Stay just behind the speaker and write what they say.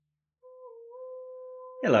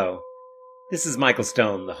Hello, this is Michael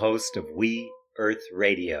Stone, the host of We Earth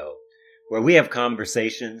Radio, where we have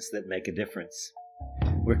conversations that make a difference.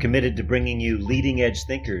 We're committed to bringing you leading-edge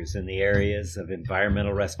thinkers in the areas of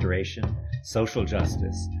environmental restoration, social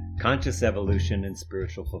justice, conscious evolution, and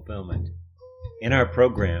spiritual fulfillment. In our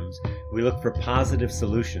programs, we look for positive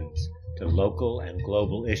solutions to local and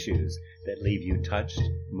global issues that leave you touched,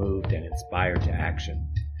 moved, and inspired to action.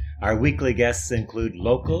 Our weekly guests include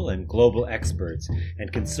local and global experts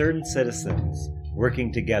and concerned citizens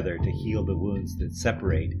working together to heal the wounds that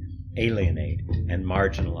separate, alienate, and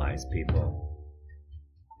marginalize people.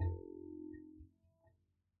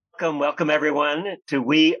 Welcome everyone to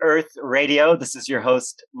We Earth Radio. This is your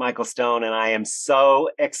host, Michael Stone, and I am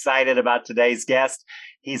so excited about today's guest.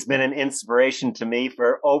 He's been an inspiration to me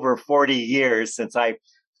for over 40 years since I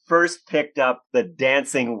first picked up the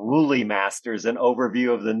Dancing Woolly Masters, an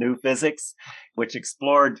overview of the new physics, which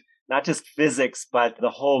explored not just physics, but the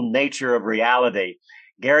whole nature of reality.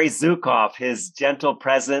 Gary Zukav, his gentle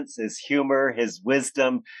presence, his humor, his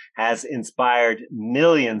wisdom has inspired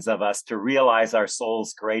millions of us to realize our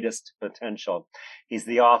soul's greatest potential. He's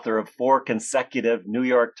the author of 4 consecutive New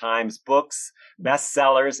York Times books,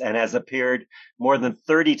 bestsellers, and has appeared more than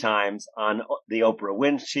 30 times on the Oprah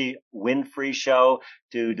Winfrey Show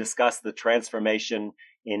to discuss the transformation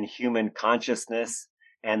in human consciousness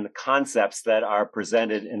and the concepts that are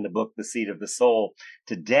presented in the book, The Seat of the Soul.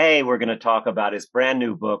 Today, we're going to talk about his brand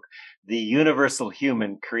new book, The Universal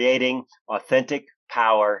Human, Creating Authentic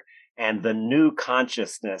Power and the New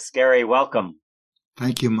Consciousness. Gary, welcome.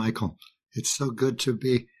 Thank you, Michael. It's so good to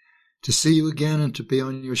see you again and to be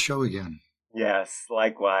on your show again. Yes,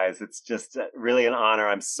 likewise. It's just really an honor.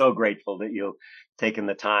 I'm so grateful that you've taken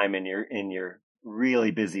the time in your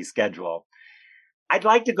really busy schedule. I'd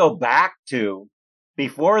like to go back to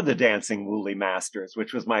before the Dancing Woolly Masters,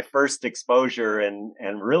 which was my first exposure and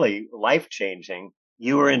really life-changing.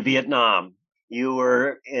 You were in Vietnam. You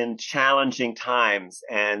were in challenging times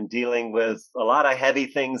and dealing with a lot of heavy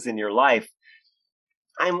things in your life.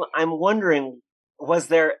 I'm wondering, was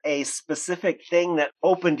there a specific thing that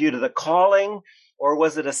opened you to the calling, or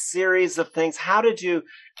was it a series of things? How did you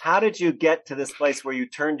get to this place where you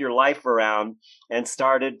turned your life around and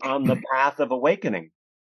started on the path of awakening?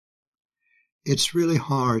 It's really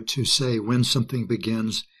hard to say when something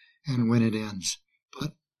begins and when it ends.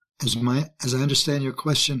 But as I understand your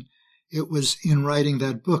question, it was in writing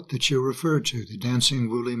that book that you referred to, The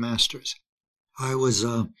Dancing Woolly Masters. I was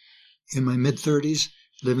in my mid-30s,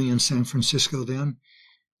 living in San Francisco then.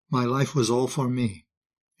 My life was all for me.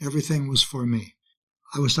 Everything was for me.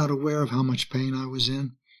 I was not aware of how much pain I was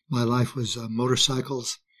in. My life was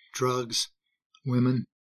motorcycles, drugs, women.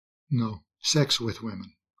 No, sex with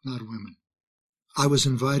women, not women. I was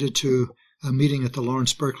invited to a meeting at the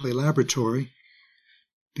Lawrence Berkeley Laboratory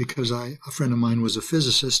because a friend of mine was a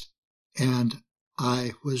physicist, and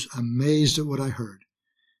I was amazed at what I heard.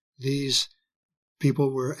 These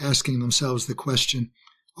people were asking themselves the question,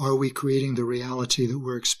 are we creating the reality that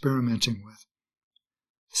we're experimenting with?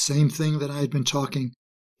 The same thing that I had been talking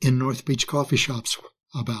in North Beach coffee shops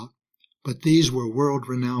about, but these were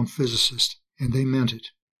world-renowned physicists, and they meant it.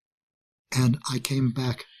 And I came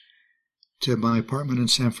back to my apartment in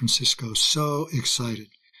San Francisco so excited,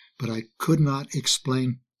 but I could not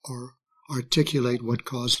explain or articulate what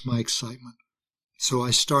caused my excitement. So I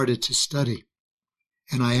started to study,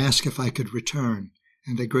 and I asked if I could return,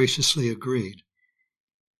 and they graciously agreed.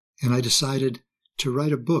 And I decided to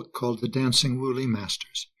write a book called The Dancing Woolly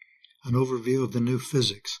Masters, an overview of the new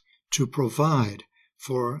physics, to provide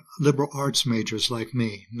for liberal arts majors like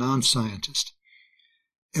me, non-scientists,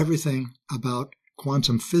 everything about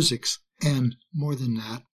quantum physics, and more than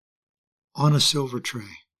that, on a silver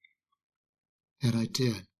tray. And I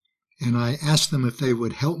did. And I asked them if they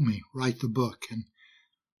would help me write the book.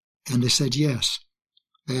 And they said yes.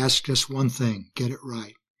 They asked just one thing, get it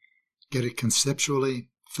right. Get it conceptually,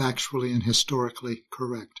 factually, and historically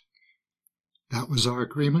correct. That was our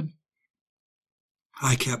agreement.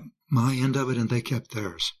 I kept my end of it and they kept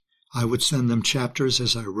theirs. I would send them chapters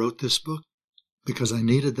as I wrote this book, because I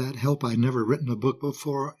needed that help. I'd never written a book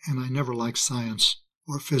before, and I never liked science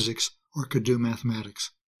or physics or could do mathematics.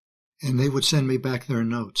 And they would send me back their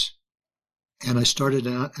notes. And I started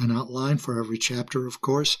an outline for every chapter, of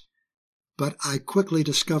course, but I quickly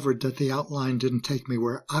discovered that the outline didn't take me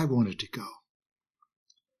where I wanted to go.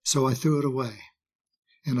 So I threw it away,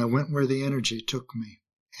 and I went where the energy took me.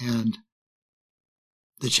 And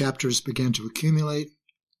the chapters began to accumulate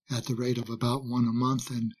at the rate of about one a month,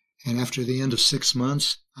 and after the end of 6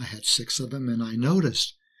 months, I had 6 of them, and I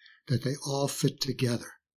noticed that they all fit together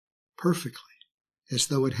perfectly. as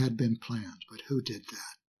though it had been planned. But who did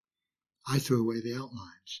that? I threw away the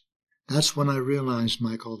outlines. That's when I realized,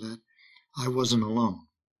 Michael, that I wasn't alone.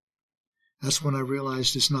 That's when I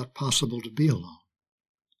realized it's not possible to be alone.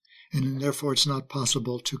 And therefore it's not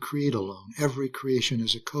possible to create alone. Every creation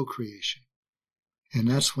is a co-creation. And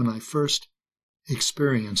that's when I first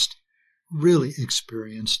really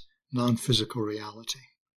experienced non-physical reality.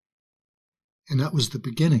 And that was the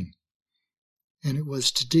beginning. And it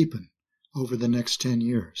was to deepen over the next 10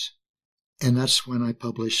 years. And that's when I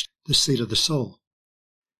published The Seat of the Soul.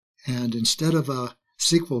 And instead of a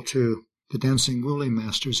sequel to The Dancing Woolly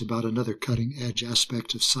Masters about another cutting-edge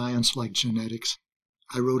aspect of science like genetics,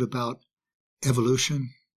 I wrote about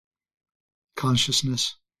evolution,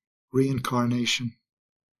 consciousness, reincarnation,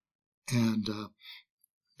 and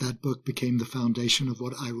that book became the foundation of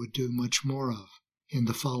what I would do much more of in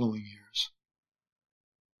the following years.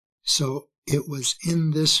 So it was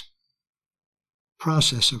in this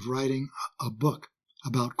process of writing a book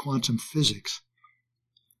about quantum physics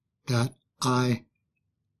that I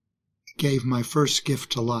gave my first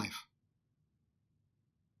gift to life.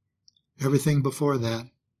 Everything before that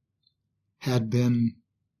had been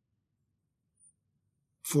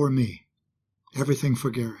for me, everything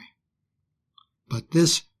for Gary. But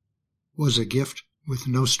this was a gift with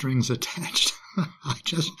no strings attached. I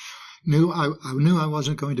just knew I knew I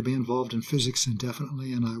wasn't going to be involved in physics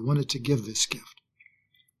indefinitely, and I wanted to give this gift.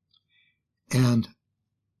 And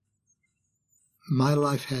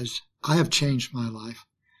I have changed my life,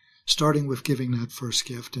 starting with giving that first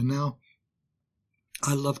gift, and now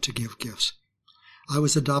I love to give gifts. I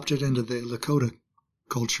was adopted into the Lakota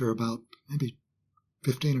culture about maybe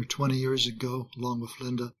 15 or 20 years ago, along with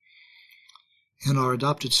Linda. And our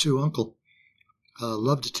adopted Sioux uncle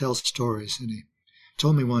loved to tell stories. And he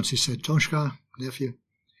told me once, he said, Tonshka, nephew,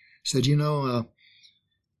 said, in a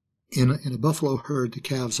buffalo herd, the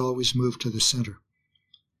calves always move to the center,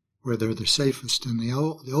 where they're the safest. And the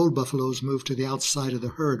old buffaloes move to the outside of the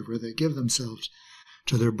herd, where they give themselves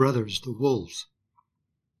to their brothers, the wolves.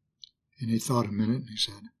 And he thought a minute, and he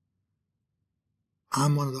said,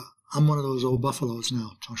 I'm one of those old buffaloes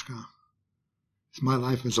now, Tonshka. My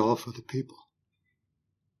life is all for the people.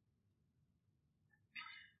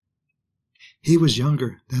 He was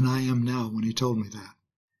younger than I am now when he told me that.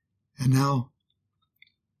 And now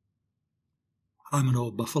I'm an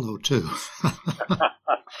old buffalo too.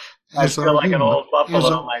 I feel like an old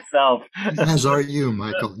buffalo myself. As are you,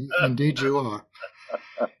 Michael. Indeed you are.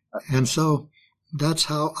 And so that's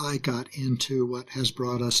how I got into what has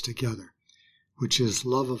brought us together, which is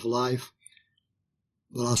love of life.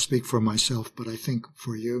 Well, I'll speak for myself, but I think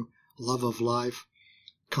for you, love of life,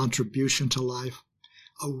 contribution to life,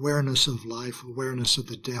 awareness of life, awareness of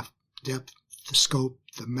the depth, the scope,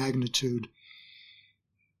 the magnitude,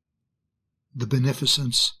 the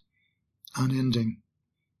beneficence, unending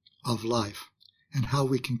of life, and how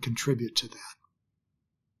we can contribute to that.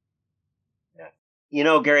 You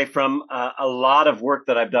know, Gary, from a lot of work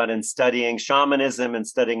that I've done in studying shamanism and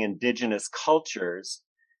studying indigenous cultures,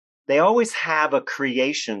 they always have a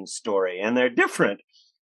creation story, and they're different,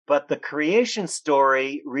 but the creation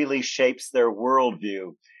story really shapes their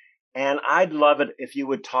worldview. And I'd love it if you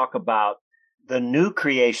would talk about the new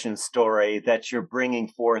creation story that you're bringing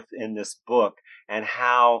forth in this book and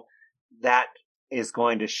how that is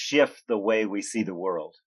going to shift the way we see the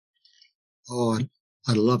world. Oh,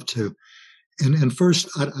 I'd love to. And first,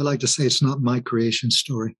 I'd like to say it's not my creation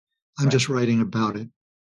story. I'm just writing about it.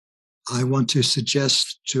 I want to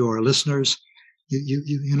suggest to our listeners,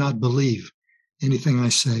 you not believe anything I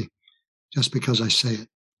say just because I say it.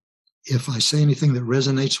 If I say anything that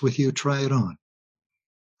resonates with you, try it on.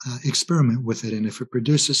 Experiment with it. And if it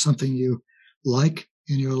produces something you like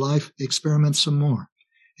in your life, experiment some more.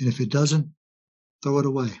 And if it doesn't, throw it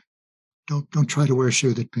away. Don't try to wear a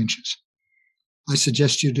shoe that pinches. I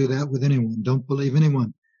suggest you do that with anyone. Don't believe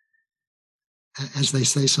anyone as they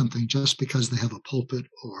say something just because they have a pulpit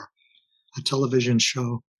or a television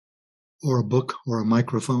show or a book or a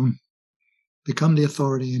microphone. Become the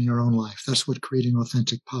authority in your own life. That's what creating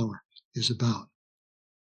authentic power is about.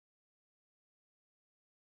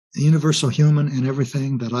 The universal human and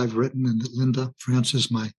everything that I've written and that Linda Francis,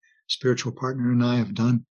 my spiritual partner, and I have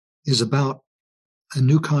done is about a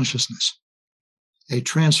new consciousness, a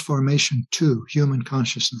transformation to human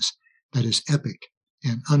consciousness that is epic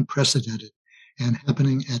and unprecedented and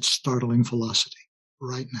happening at startling velocity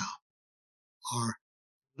right now. Our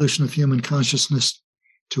evolution of human consciousness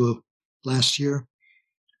to last year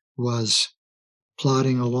was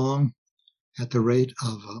plodding along at the rate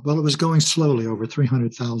of, it was going slowly over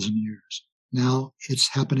 300,000 years. Now it's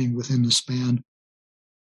happening within the span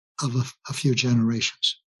of a few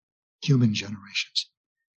generations, human generations.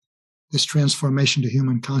 This transformation to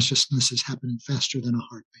human consciousness is happening faster than a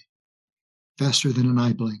heartbeat, faster than an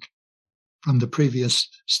eye blink from the previous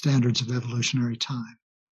standards of evolutionary time.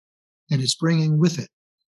 And it's bringing with it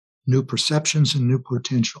new perceptions and new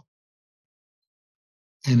potential.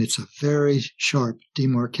 And it's a very sharp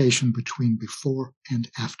demarcation between before and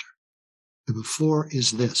after. The before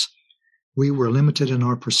is this. We were limited in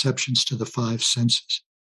our perceptions to the five senses,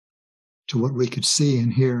 to what we could see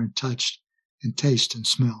and hear and touch and taste and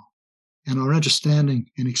smell. And our understanding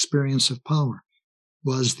and experience of power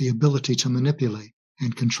was the ability to manipulate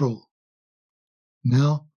and control.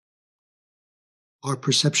 Now, our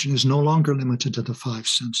perception is no longer limited to the five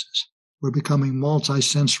senses. We're becoming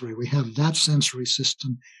multisensory. We have that sensory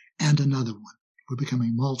system and another one. We're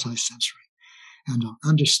becoming multisensory. And our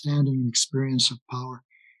understanding and experience of power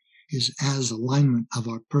is as alignment of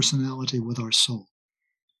our personality with our soul,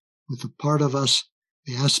 with the part of us,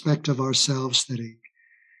 the aspect of ourselves that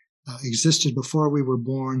existed before we were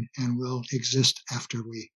born and will exist after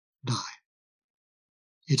we die.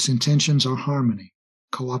 Its intentions are harmony,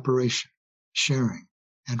 cooperation, sharing,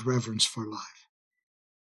 and reverence for life.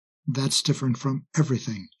 That's different from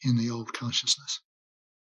everything in the old consciousness.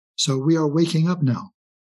 So we are waking up now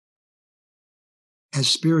as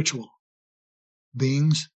spiritual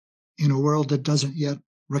beings in a world that doesn't yet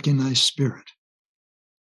recognize spirit.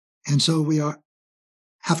 And so we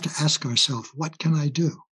have to ask ourselves, what can I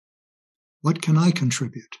do? What can I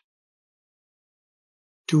contribute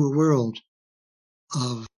to a world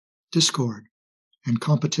of discord and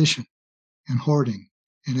competition and hoarding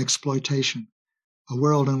and exploitation, a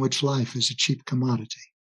world in which life is a cheap commodity?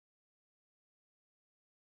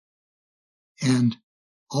 And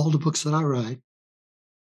all the books that I write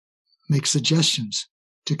make suggestions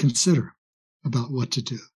to consider about what to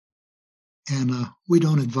do. And we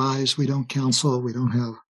don't advise, we don't counsel, we don't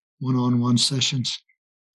have one-on-one sessions,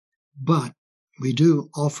 but we do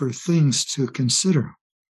offer things to consider.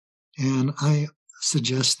 And I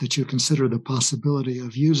suggest that you consider the possibility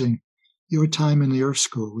of using your time in the Earth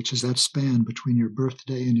School, which is that span between your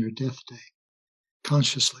birthday and your death day,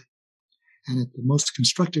 consciously. And the most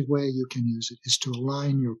constructive way you can use it is to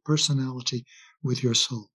align your personality with your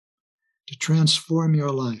soul, to transform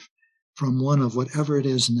your life from one of whatever it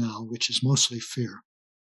is now, which is mostly fear,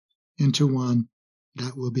 into one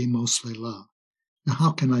that will be mostly love. Now,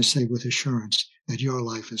 how can I say with assurance that your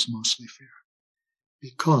life is mostly fear?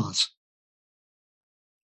 Because,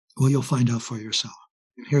 well, you'll find out for yourself.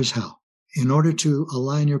 And here's how. In order to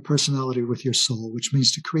align your personality with your soul, which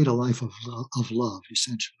means to create a life of love,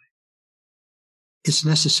 essentially, it's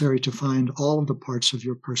necessary to find all of the parts of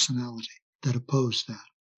your personality that oppose that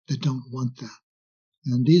don't want that.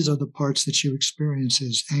 And these are the parts that you experience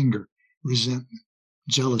as anger, resentment,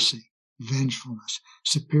 jealousy, vengefulness,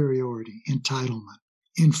 superiority, entitlement,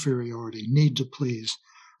 inferiority, need to please,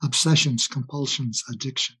 obsessions, compulsions,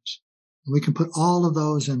 addictions. We can put all of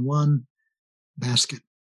those in one basket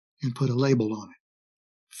and put a label on it.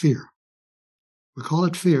 Fear. We call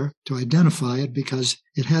it fear to identify it because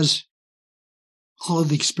it has all of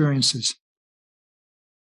the experiences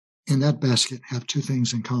in that basket have two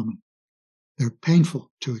things in common. They're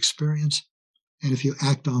painful to experience, and if you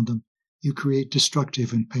act on them, you create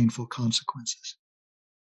destructive and painful consequences.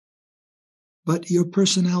 But your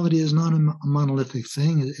personality is not a monolithic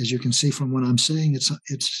thing, as you can see from what I'm saying.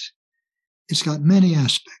 It's got many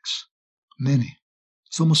aspects, many.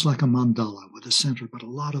 It's almost like a mandala with a center, but a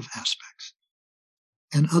lot of aspects.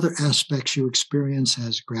 And other aspects you experience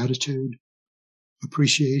as gratitude,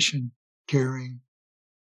 appreciation, caring,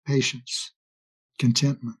 patience,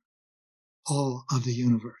 contentment, all of the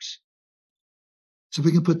universe. So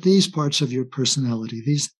we can put these parts of your personality,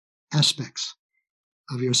 these aspects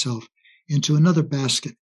of yourself, into another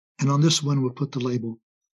basket, and on this one we'll put the label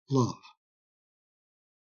love.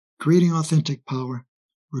 Creating authentic power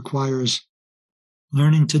requires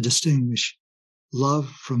learning to distinguish love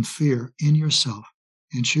from fear in yourself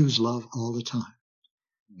and choose love all the time.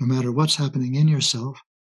 No matter what's happening in yourself,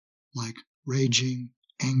 like raging,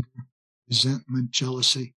 anger, resentment,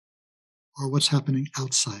 jealousy, or what's happening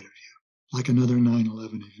outside of you, like another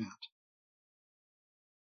 9/11 event.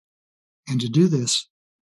 And to do this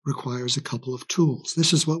requires a couple of tools.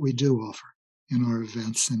 This is what we do offer in our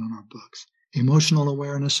events and in our books. Emotional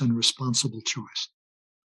awareness and responsible choice,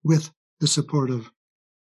 with the support of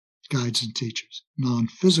guides and teachers,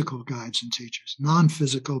 non-physical guides and teachers.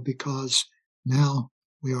 Non-physical because now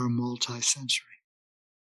we are multisensory.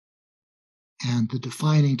 And the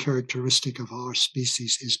defining characteristic of our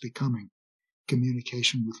species is becoming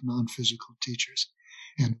communication with non-physical teachers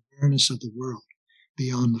and awareness of the world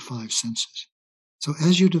beyond the five senses. So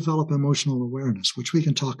as you develop emotional awareness, which we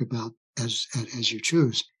can talk about as you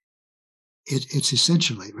choose, it's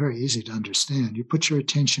essentially very easy to understand. You put your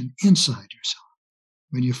attention inside yourself.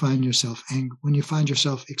 When you find yourself angry, when you find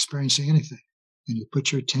yourself experiencing anything, and you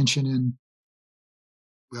put your attention in,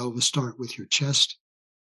 well, we'll start with your chest,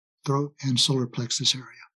 throat, and solar plexus area.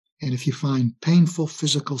 And if you find painful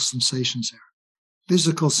physical sensations there,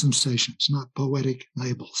 physical sensations, not poetic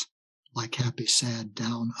labels like happy, sad,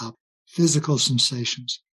 down, up, physical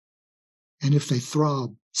sensations. And if they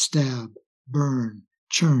throb, stab, burn,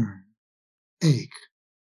 churn, ache,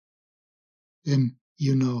 then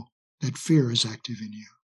you know that fear is active in you.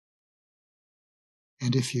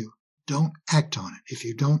 And if you don't act on it, if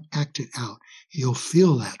you don't act it out, you'll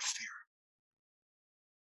feel that fear.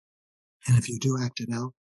 And if you do act it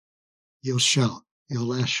out, you'll shout, you'll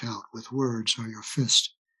lash out with words or your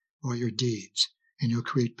fist or your deeds, and you'll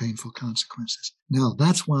create painful consequences. Now,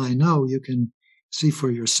 that's why I know you can see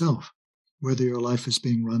for yourself whether your life is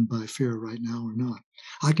being run by fear right now or not.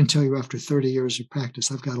 I can tell you after 30 years of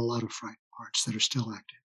practice, I've got a lot of fright parts that are still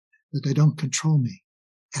active, but they don't control me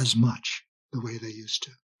as much the way they used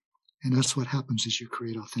to. And that's what happens as you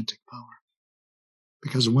create authentic power.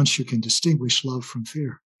 Because once you can distinguish love from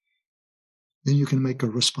fear, then you can make a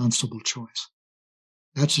responsible choice.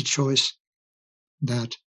 That's a choice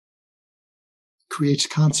that creates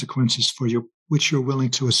consequences for you, which you're willing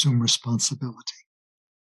to assume responsibility.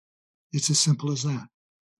 It's as simple as that.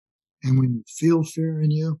 And when you feel fear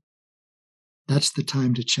in you, that's the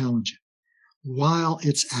time to challenge it. While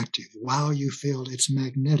it's active, while you feel its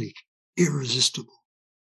magnetic, irresistible,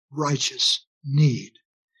 righteous need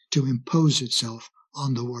to impose itself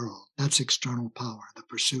on the world. That's external power, the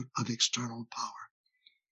pursuit of external power.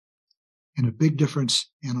 And a big difference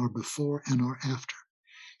in our before and our after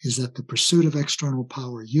is that the pursuit of external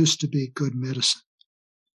power used to be good medicine.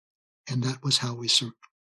 And that was how we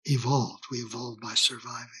evolved. We evolved by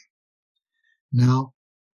surviving. Now,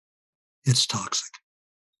 it's toxic.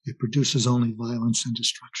 It produces only violence and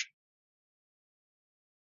destruction.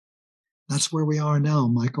 That's where we are now,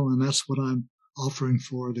 Michael, and that's what I'm offering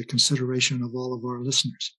for the consideration of all of our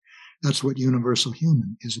listeners. That's what Universal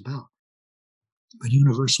Human is about. But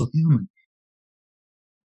Universal Human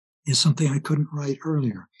is something I couldn't write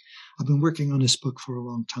earlier. I've been working on this book for a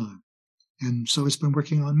long time, and so it's been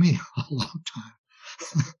working on me a long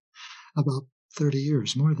time, about 30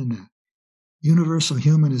 years, more than that. Universal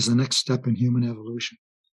Human is the next step in human evolution.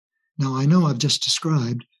 Now, I know I've just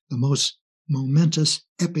described the most momentous,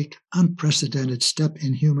 epic, unprecedented step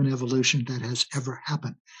in human evolution that has ever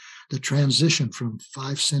happened. The transition from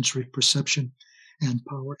five-sensory perception and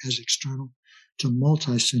power as external to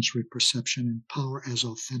multi-sensory perception and power as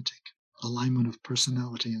authentic, alignment of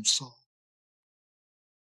personality and soul.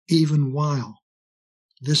 Even while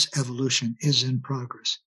this evolution is in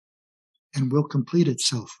progress and will complete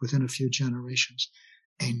itself within a few generations,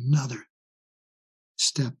 another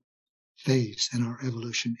step, phase in our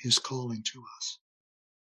evolution is calling to us.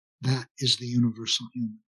 That is the Universal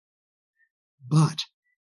Human. But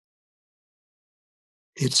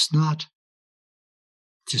it's not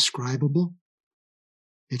describable.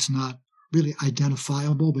 It's not really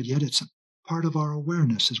identifiable, but yet it's a part of our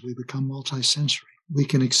awareness as we become multisensory. We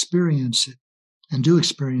can experience it and do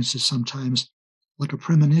experience it sometimes like a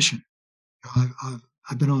premonition.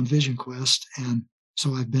 I've been on Vision Quest, and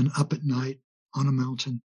so I've been up at night on a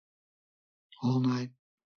mountain all night,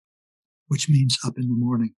 which means up in the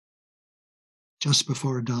morning, just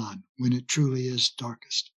before dawn, when it truly is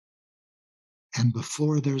darkest. And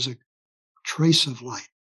before there's a trace of light,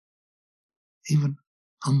 even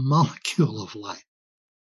a molecule of light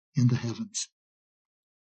in the heavens,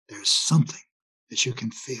 there's something that you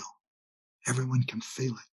can feel. Everyone can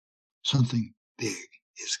feel it. Something big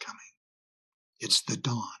is coming. It's the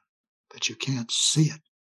dawn, but you can't see it.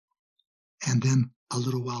 And then a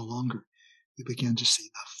little while longer, you begin to see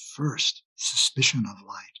the first suspicion of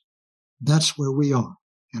light. That's where we are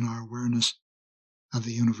in our awareness of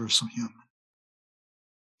the Universal Human.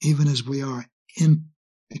 Even as we are in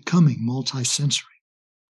becoming multisensory,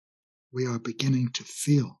 we are beginning to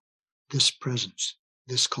feel this presence,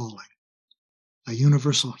 this calling. A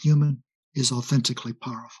Universal Human is authentically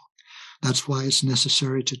powerful. That's why it's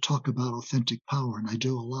necessary to talk about authentic power, and I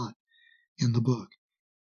do a lot in the book,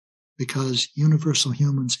 because Universal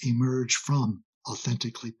Humans emerge from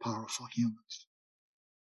authentically powerful humans.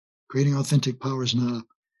 Creating authentic power is not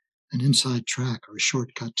an inside track or a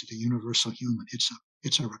shortcut to the Universal Human.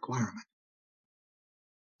 It's a requirement.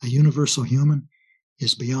 A Universal Human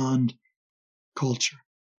is beyond culture,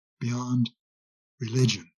 beyond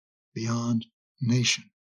religion, beyond nation,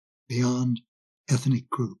 beyond ethnic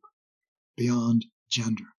group, beyond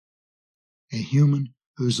gender. A human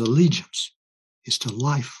whose allegiance is to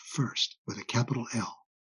life first, with a capital L,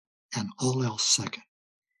 and all else second.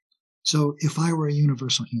 So if I were a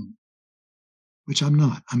universal human, which I'm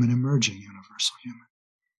not, I'm an emerging universal human.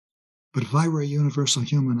 But if I were a universal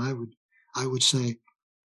human, I would say,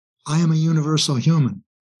 I am a universal human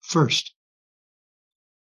first.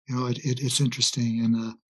 You know, it's interesting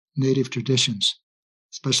in native traditions,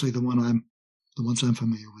 especially the ones I'm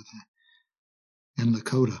familiar with. In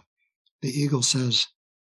Lakota, the eagle says,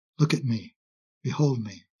 "Look at me, behold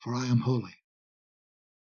me, for I am holy."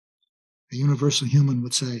 A universal human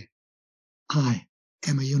would say, I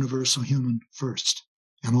am a universal human first,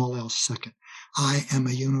 and all else second. I am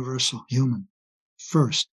a universal human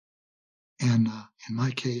first, and in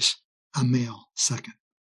my case, a male second.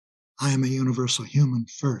 I am a universal human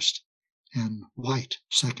first, and white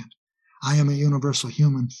second. I am a universal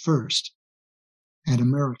human first, and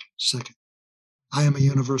American second. I am a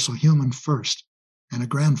universal human first, and a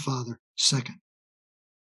grandfather second.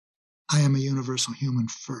 I am a universal human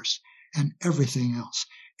first, and everything else,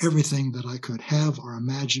 everything that I could have or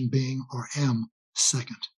imagine being or am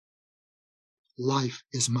second. Life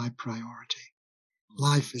is my priority.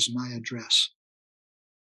 Life is my address.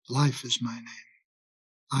 Life is my name.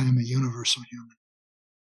 I am a universal human.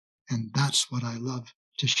 And that's what I love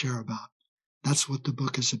to share about. That's what the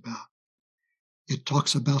book is about. It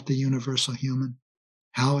talks about the universal human,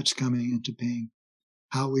 how it's coming into being,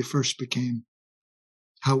 how we first became,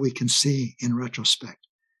 how we can see in retrospect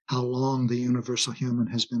how long the universal human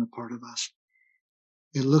has been a part of us.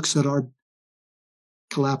 It looks at our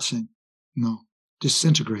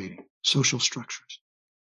disintegrating social structures,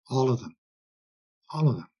 all of them.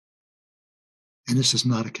 And this is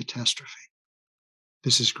not a catastrophe.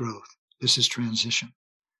 This is growth. This is transition.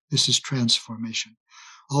 This is transformation.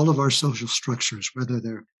 All of our social structures, whether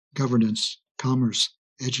they're governance, commerce,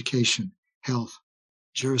 education, health,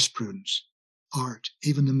 jurisprudence, art,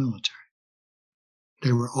 even the military,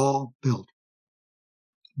 they were all built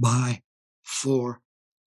by, for,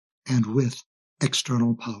 and with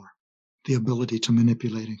external power, the ability to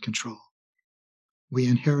manipulate and control. We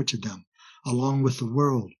inherited them along with the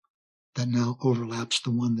world that now overlaps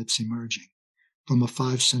the one that's emerging from a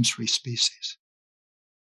 5-sensory species.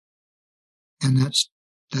 And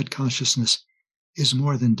that consciousness is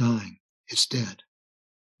more than dying. It's dead.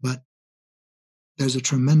 But there's a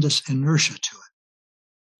tremendous inertia to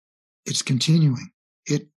it. It's continuing.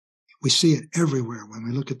 We see it everywhere when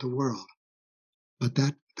we look at the world. But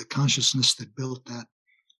the consciousness that built that,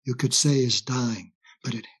 you could say, is dying,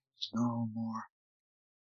 but it has no more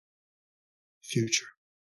future.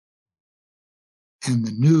 And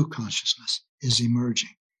the new consciousness is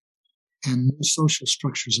emerging. And new social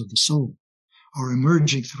structures of the soul are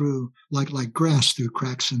emerging through, like grass through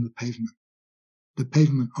cracks in the pavement. The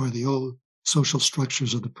pavement are the old social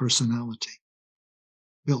structures of the personality,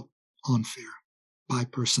 built on fear by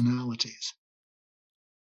personalities.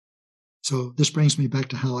 So this brings me back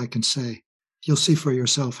to how I can say, you'll see for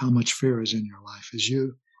yourself how much fear is in your life. As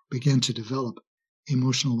you begin to develop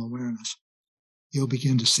emotional awareness, you'll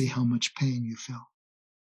begin to see how much pain you feel.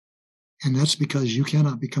 And that's because you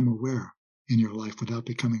cannot become aware in your life without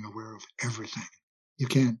becoming aware of everything. You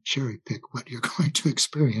can't cherry pick what you're going to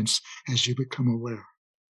experience as you become aware.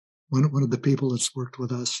 One of the people that's worked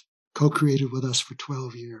with us, co-created with us for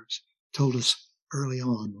 12 years, told us early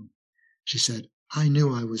on, she said, I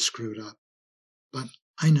knew I was screwed up, but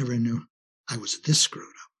I never knew I was this screwed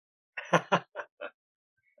up.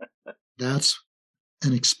 That's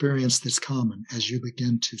an experience that's common as you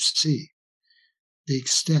begin to see the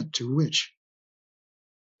extent to which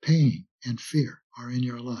pain and fear are in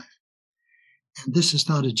your life. And this is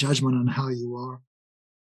not a judgment on how you are.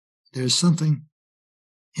 There's something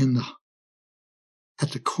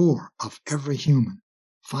at the core of every human,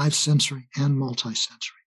 5-sensory and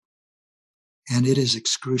multi-sensory. And it is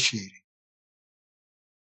excruciating.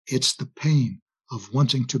 It's the pain of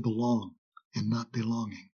wanting to belong and not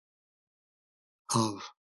belonging, of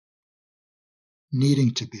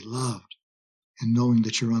needing to be loved and knowing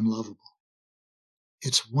that you're unlovable.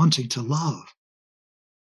 It's wanting to love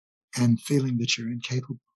and feeling that you're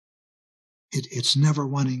incapable. It's never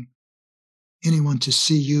wanting anyone to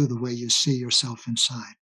see you the way you see yourself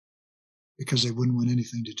inside, because they wouldn't want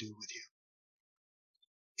anything to do with you.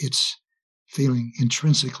 It's feeling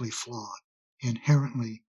intrinsically flawed,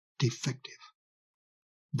 inherently defective.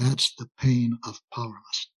 That's the pain of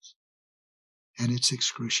powerlessness, and it's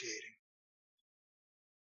excruciating.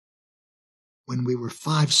 When we were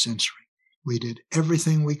 5-sensory, we did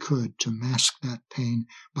everything we could to mask that pain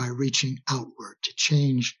by reaching outward, to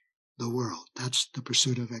change the world. That's the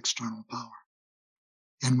pursuit of external power.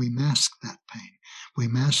 And we mask that pain. We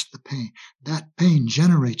mask the pain. That pain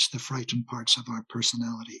generates the frightened parts of our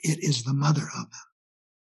personality. It is the mother of them.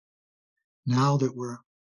 Now that we're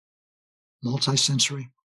multisensory,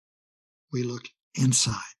 we look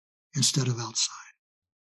inside instead of outside,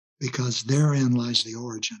 because therein lies the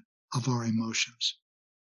origin of our emotions,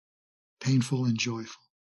 painful and joyful.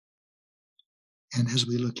 And as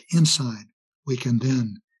we look inside, we can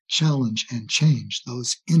then challenge and change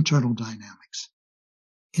those internal dynamics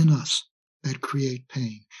in us that create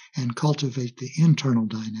pain and cultivate the internal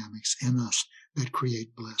dynamics in us that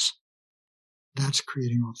create bliss. That's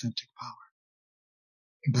creating authentic power.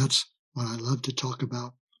 That's what I love to talk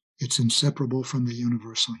about. It's inseparable from the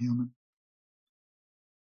universal human.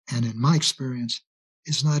 And in my experience,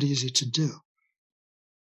 it's not easy to do.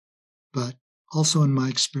 But also in my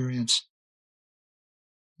experience,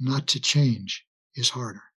 not to change is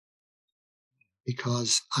harder,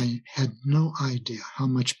 because I had no idea how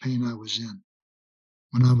much pain I was in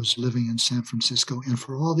when I was living in San Francisco and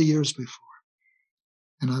for all the years before.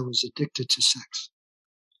 And I was addicted to sex.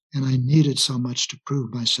 And I needed so much to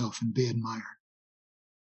prove myself and be admired.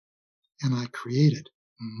 And I created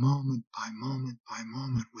moment by moment by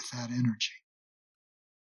moment with that energy.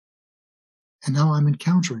 And now I'm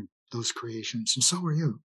encountering those creations, and so are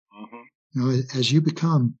you. Mm-hmm. You know, as you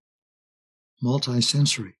become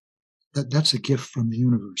multisensory, that's a gift from the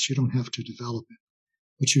universe. You don't have to develop it.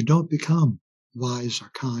 But you don't become wise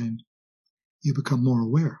or kind. You become more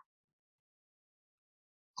aware.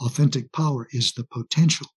 Authentic power is the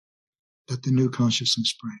potential that the new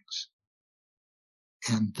consciousness brings.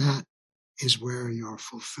 And that is where your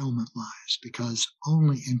fulfillment lies, because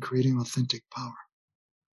only in creating authentic power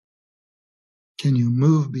can you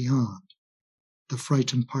move beyond the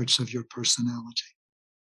frightened parts of your personality,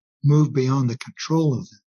 move beyond the control of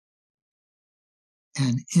them,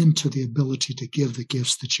 and into the ability to give the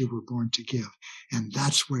gifts that you were born to give. And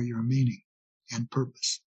that's where your meaning and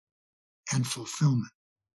purpose and fulfillment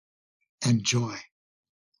and joy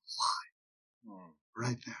lie.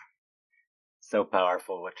 Right there. So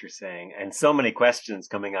powerful what you're saying, and so many questions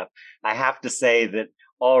coming up. I have to say that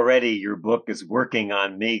already your book is working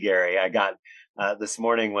on me, Gary. I got this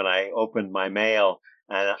morning when I opened my mail,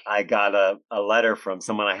 and I got a letter from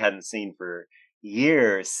someone I hadn't seen for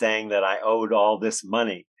years saying that I owed all this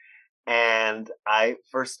money. And I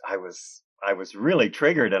was really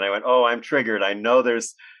triggered, and I went, "Oh, I'm triggered. I know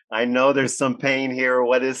there's some pain here.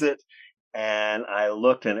 What is it?" And I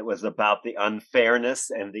looked, and it was about the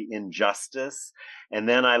unfairness and the injustice. And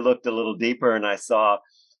then I looked a little deeper, and I saw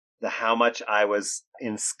how much I was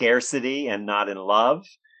in scarcity and not in love.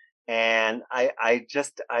 And I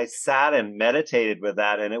sat and meditated with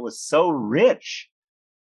that, and it was so rich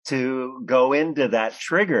to go into that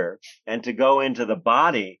trigger and to go into the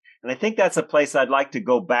body. And I think that's a place I'd like to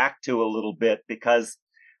go back to a little bit, because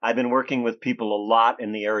I've been working with people a lot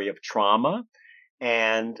in the area of trauma.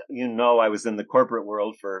 And, I was in the corporate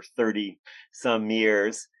world for 30 some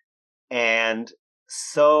years, and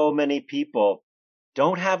so many people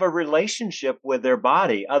don't have a relationship with their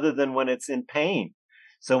body other than when it's in pain.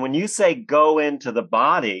 So when you say go into the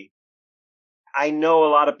body, I know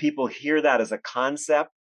a lot of people hear that as a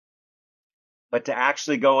concept, but to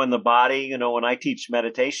actually go in the body, when I teach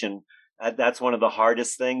meditation, that's one of the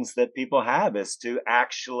hardest things that people have, is to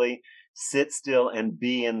actually sit still and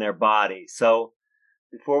be in their body. So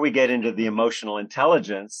before we get into the emotional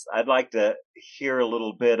intelligence, I'd like to hear a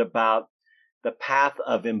little bit about the path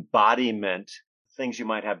of embodiment, things you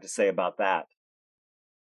might have to say about that.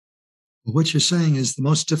 What you're saying is the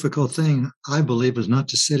most difficult thing, I believe, is not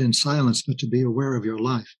to sit in silence, but to be aware of your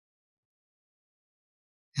life.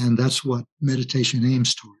 And that's what meditation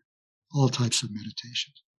aims toward, all types of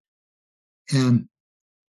meditations. And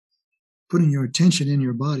putting your attention in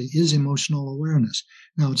your body is emotional awareness.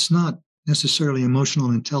 Now, it's not necessarily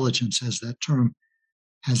emotional intelligence, as that term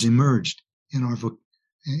has emerged in our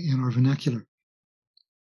vernacular.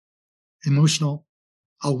 Emotional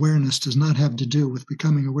awareness does not have to do with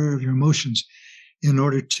becoming aware of your emotions in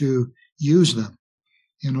order to use them,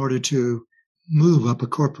 in order to move up a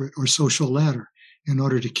corporate or social ladder, in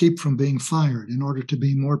order to keep from being fired, in order to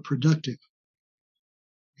be more productive.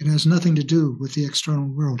 It has nothing to do with the external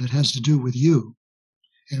world. It has to do with you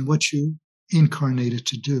and what you incarnated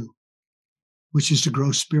to do, which is to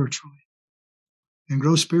grow spiritually. And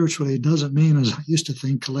grow spiritually doesn't mean, as I used to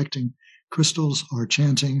think, collecting crystals or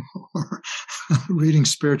chanting or reading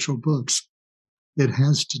spiritual books. It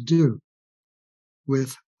has to do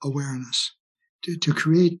with awareness. To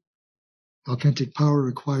create authentic power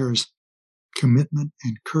requires commitment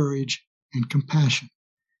and courage and compassion.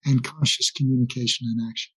 and conscious communication and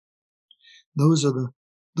action. Those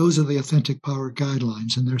are the Authentic Power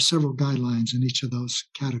guidelines, and there are several guidelines in each of those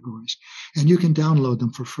categories. And you can download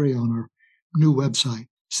them for free on our new website,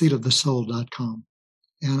 seatofthesoul.com.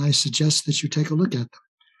 And I suggest that you take a look at them.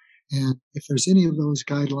 And if there's any of those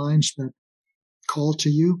guidelines that call to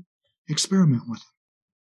you, experiment with them.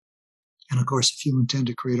 And of course, if you intend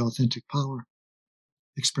to create authentic power,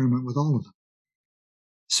 experiment with all of them.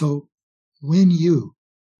 So when you,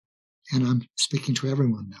 and I'm speaking to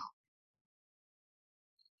everyone now,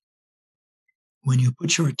 when you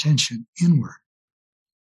put your attention inward,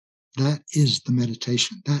 that is the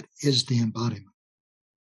meditation. That is the embodiment.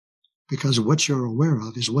 Because what you're aware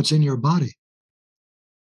of is what's in your body.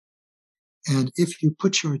 And if you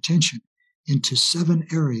put your attention into 7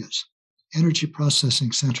 areas, energy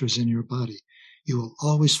processing centers in your body, you will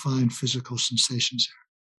always find physical sensations there.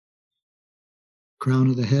 Crown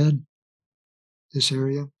of the head, this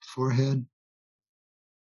area, forehead,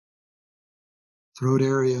 throat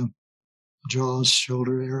area, jaws,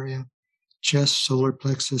 shoulder area, chest, solar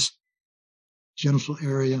plexus, genital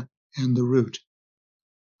area, and the root,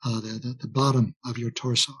 the bottom of your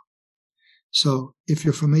torso. So if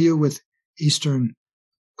you're familiar with Eastern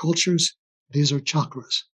cultures, these are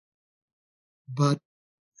chakras. But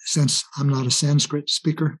since I'm not a Sanskrit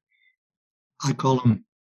speaker, we call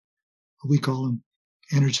them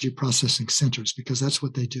energy processing centers, because that's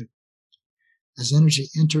what they do. As energy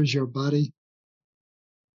enters your body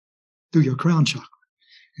through your crown chakra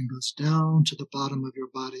and goes down to the bottom of your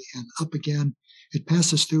body and up again, it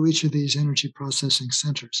passes through each of these energy processing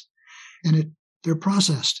centers. And they're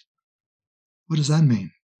processed. What does that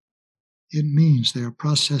mean? It means they are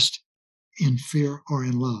processed in fear or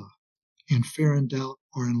in love, in fear and doubt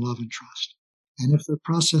or in love and trust. And if they're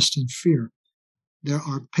processed in fear, there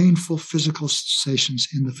are painful physical sensations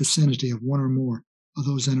in the vicinity of one or more of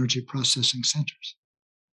those energy processing centers.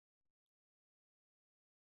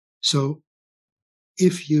 So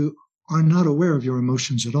if you are not aware of your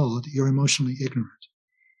emotions at all, you're emotionally ignorant.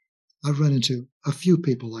 I've run into a few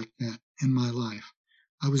people like that in my life.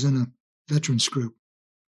 I was in a veterans group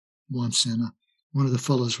once, and one of the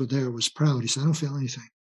fellows were there was proud. He said, "I don't feel anything."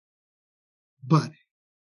 But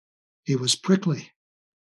he was prickly.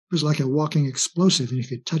 It was like a walking explosive, and you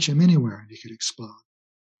could touch him anywhere and he could explode.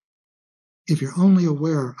 If you're only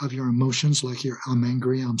aware of your emotions, like I'm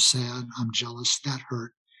angry, I'm sad, I'm jealous, that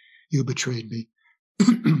hurt, you betrayed me,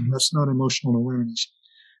 that's not emotional awareness.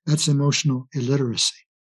 That's emotional illiteracy.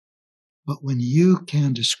 But when you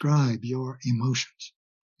can describe your emotions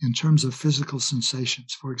in terms of physical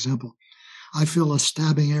sensations, for example, I feel a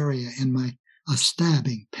stabbing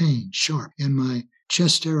pain, sharp, in my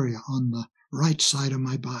chest area on the right side of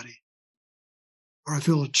my body. Or I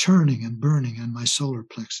feel a churning and burning in my solar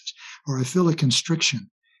plexus. Or I feel a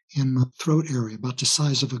constriction in my throat area about the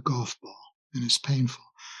size of a golf ball, and it's painful.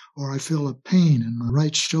 Or I feel a pain in my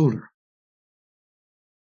right shoulder.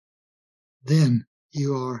 Then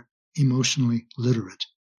you are emotionally literate.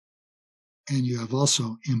 And you have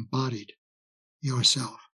also embodied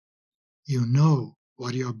yourself. You know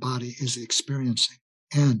what your body is experiencing.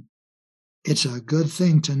 And it's a good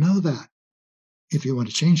thing to know that if you want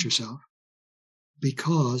to change yourself,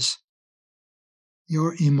 because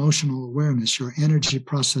your emotional awareness, your energy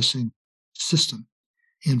processing system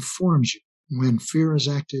informs you when fear is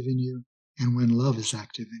active in you and when love is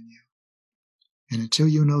active in you. And until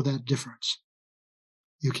you know that difference,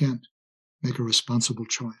 you can't make a responsible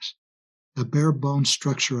choice. The bare bone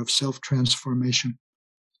structure of self-transformation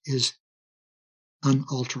is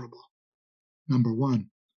unalterable. Number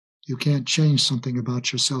one, you can't change something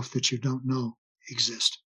about yourself that you don't know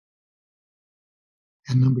exists.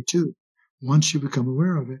 And number two, once you become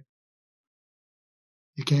aware of it,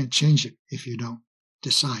 you can't change it if you don't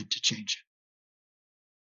decide to change it.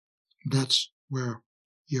 That's where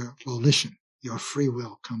your volition, your free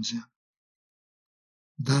will comes in.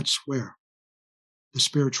 That's where the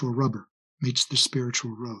spiritual rubber meets the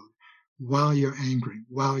spiritual road. While you're angry,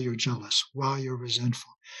 while you're jealous, while you're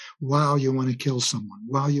resentful, while you want to kill someone,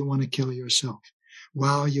 while you want to kill yourself,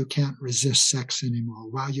 while you can't resist sex anymore,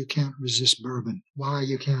 while you can't resist bourbon, while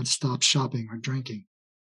you can't stop shopping or drinking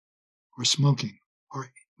or smoking, or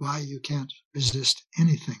why you can't resist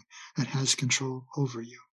anything that has control over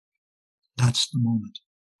you. That's the moment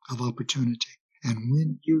of opportunity. And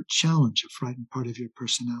when you challenge a frightened part of your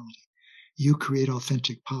personality, you create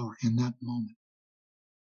authentic power in that moment.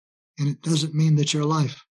 And it doesn't mean that your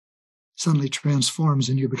life suddenly transforms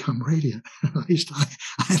and you become radiant. At least I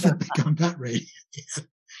haven't become that radiant yet.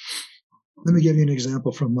 Let me give you an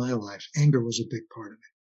example from my life. Anger was a big part of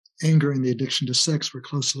it. Anger and the addiction to sex were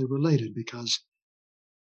closely related because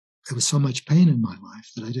there was so much pain in my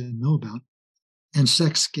life that I didn't know about. And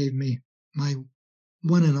sex gave me my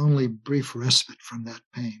one and only brief respite from that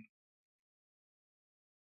pain.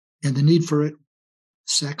 And the need for it,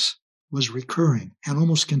 sex, was recurring and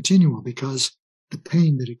almost continual because the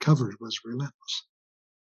pain that it covered was relentless.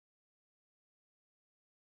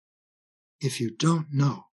 If you don't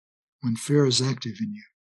know when fear is active in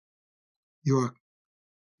you,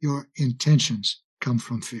 your intentions come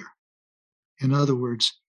from fear. In other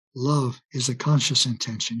words, love is a conscious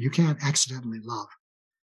intention. You can't accidentally love.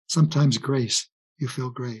 Sometimes grace, you feel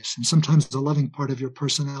grace, and sometimes the loving part of your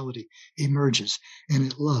personality emerges and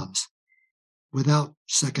it loves without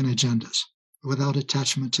second agendas, without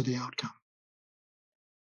attachment to the outcome.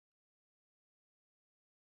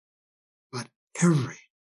 But every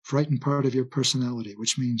frightened part of your personality,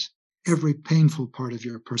 which means every painful part of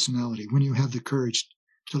your personality, when you have the courage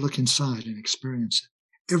to look inside and experience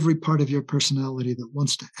it, every part of your personality that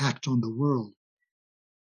wants to act on the world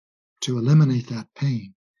to eliminate that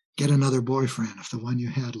pain, get another boyfriend if the one you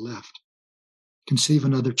had left, conceive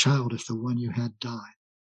another child if the one you had died.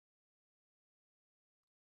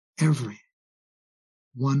 Every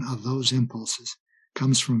one of those impulses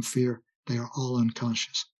comes from fear. They are all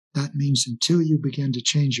unconscious. That means until you begin to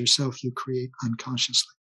change yourself, you create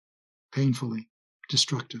unconsciously, painfully,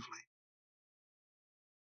 destructively.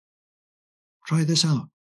 Try this out.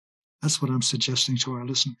 That's what I'm suggesting to our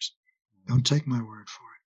listeners. Don't take my word for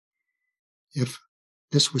it. If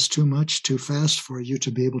this was too much, too fast for you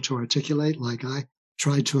to be able to articulate, like I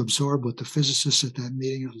tried to absorb what the physicists at that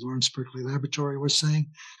meeting at Lawrence Berkeley Laboratory were saying,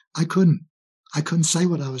 I couldn't say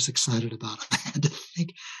what I was excited about. I had to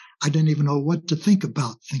think. I didn't even know what to think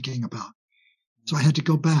about thinking about. So I had to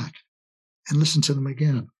go back and listen to them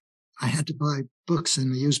again. I had to buy books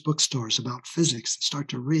in the used bookstores about physics and start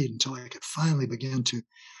to read until I could finally begin to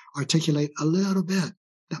articulate a little bit,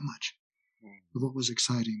 that much, of what was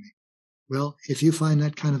exciting me. Well, if you find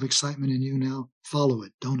that kind of excitement in you now, follow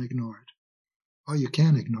it. Don't ignore it. Or you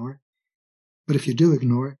can ignore it. But if you do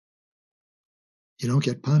ignore it, you don't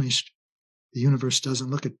get punished. The universe doesn't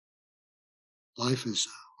look at life as,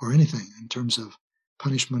 or anything in terms of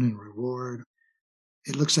punishment and reward.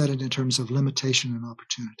 It looks at it in terms of limitation and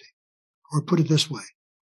opportunity. Or put it this way,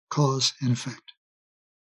 cause and effect.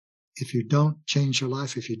 If you don't change your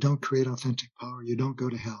life, if you don't create authentic power, you don't go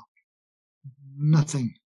to hell.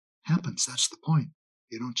 Nothing happens. That's the point.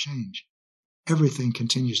 You don't change. Everything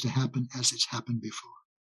continues to happen as it's happened before.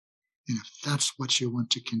 And if that's what you want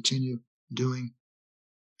to continue doing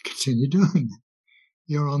it.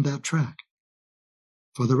 You're on that track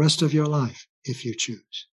for the rest of your life, if you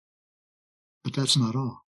choose. But that's not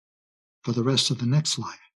all. For the rest of the next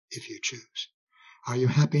life, if you choose. Are you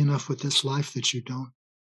happy enough with this life that you don't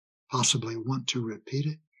possibly want to repeat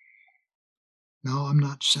it? No, I'm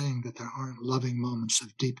not saying that there aren't loving moments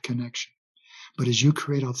of deep connection. But as you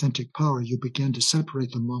create authentic power, you begin to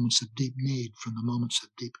separate the moments of deep need from the moments of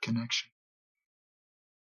deep connection.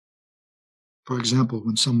 For example,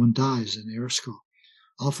 when someone dies in air school,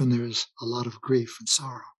 often there is a lot of grief and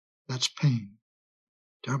sorrow. That's pain,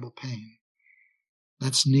 terrible pain.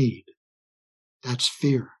 That's need. That's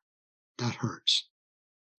fear. That hurts.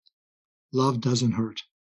 Love doesn't hurt.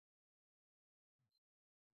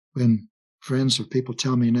 When friends or people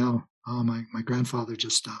tell me now, oh, my grandfather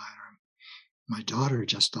just died, or my daughter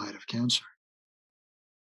just died of cancer,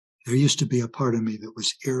 there used to be a part of me that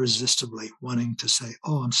was irresistibly wanting to say,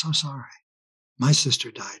 oh, I'm so sorry. My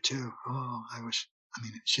sister died too. Oh,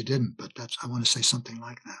 she didn't, but I want to say something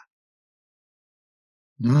like that.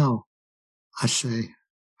 Now I say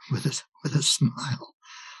with a smile,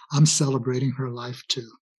 I'm celebrating her life too,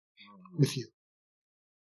 with you.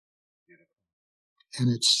 And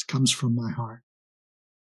it comes from my heart.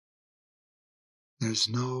 There's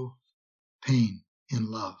no pain in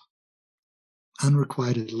love.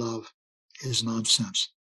 Unrequited love is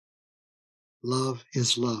nonsense. Love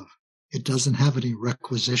is love. It doesn't have any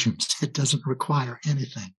requisitions. It doesn't require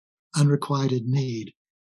anything. Unrequited need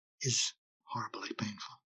is horribly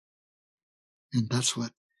painful. And that's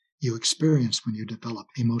what you experience when you develop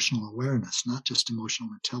emotional awareness, not just emotional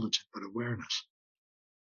intelligence, but awareness.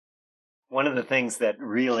 One of the things that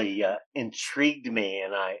really intrigued me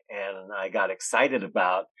and I got excited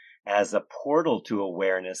about as a portal to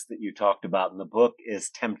awareness that you talked about in the book is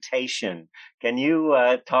temptation. Can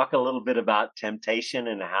you talk a little bit about temptation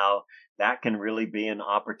and how that can really be an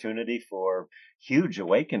opportunity for huge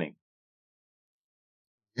awakening?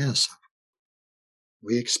 Yes.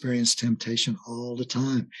 We experience temptation all the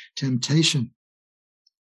time. Temptation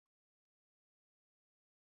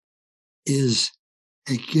is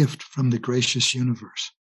a gift from the gracious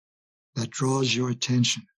universe that draws your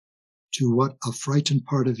attention to what a frightened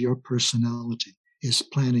part of your personality is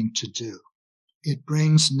planning to do. It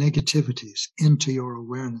brings negativities into your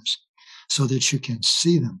awareness so that you can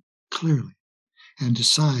see them clearly and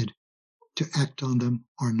decide to act on them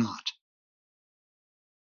or not.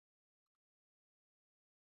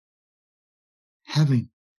 Having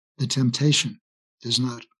the temptation does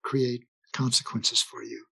not create consequences for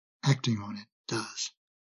you. Acting on it does.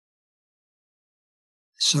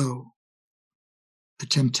 So, the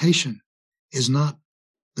temptation is not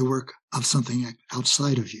the work of something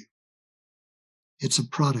outside of you. It's a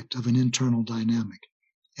product of an internal dynamic,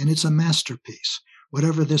 and it's a masterpiece.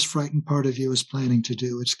 Whatever this frightened part of you is planning to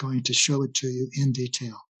do, it's going to show it to you in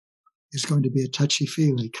detail. It's going to be a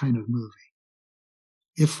touchy-feely kind of movie.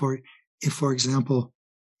 If, for example,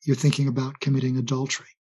 you're thinking about committing adultery,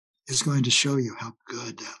 it's going to show you how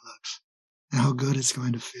good that looks, and how good it's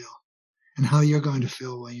going to feel, and how you're going to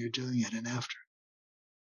feel when you're doing it and after.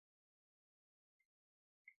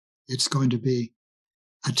 It's going to be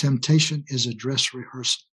a temptation is a dress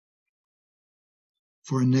rehearsal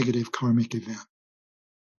for a negative karmic event.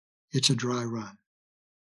 It's a dry run.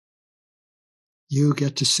 You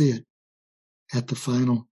get to see it at the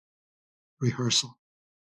final rehearsal.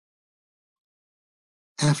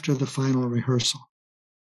 After the final rehearsal,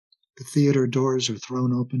 the theater doors are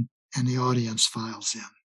thrown open and the audience files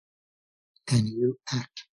in. And you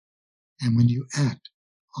act. And when you act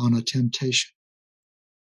on a temptation,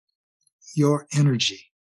 your energy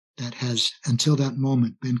that has until that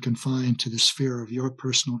moment been confined to the sphere of your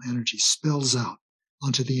personal energy spills out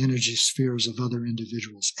onto the energy spheres of other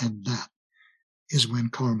individuals, and that is when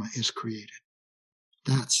karma is created.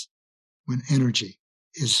 That's when energy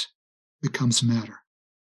becomes matter,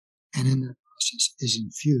 and in that process is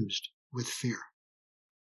infused with fear.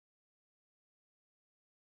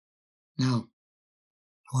 Now,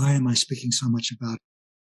 why am I speaking so much about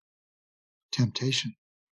temptation?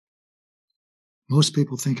 Most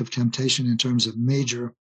people think of temptation in terms of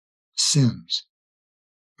major sins.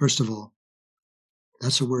 First of all,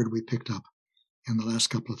 that's a word we picked up in the last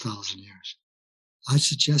couple of thousand years. I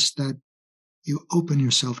suggest that you open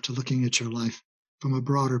yourself to looking at your life from a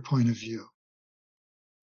broader point of view.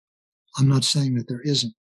 I'm not saying that there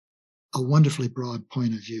isn't a wonderfully broad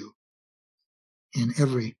point of view in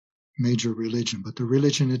every major religion, but the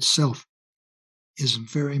religion itself is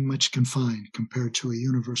very much confined compared to a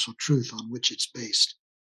universal truth on which it's based.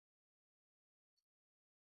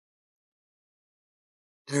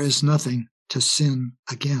 There is nothing to sin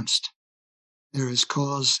against. There is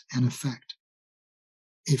cause and effect.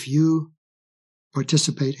 If you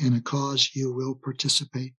participate in a cause, you will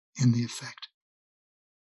participate in the effect.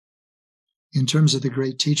 In terms of the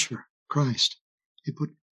great teacher, Christ,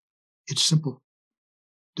 it's simple.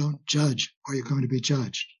 Don't judge or you're going to be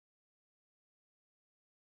judged.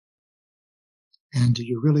 And do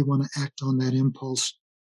you really want to act on that impulse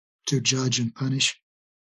to judge and punish?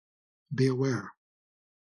 Be aware.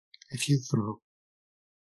 If you throw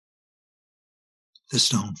the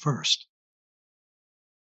stone first,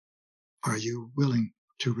 are you willing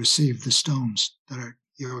to receive the stones that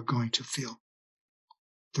you're going to feel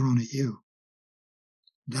thrown at you?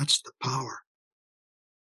 That's the power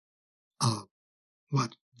of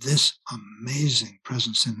what this amazing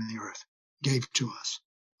presence in the earth gave to us.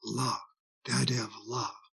 Love. The idea of love.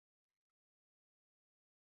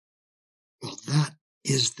 Well, that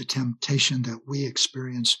is the temptation that we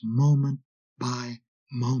experience moment by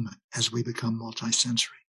moment as we become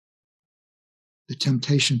multisensory. The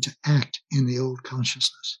temptation to act in the old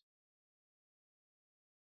consciousness.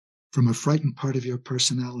 From a frightened part of your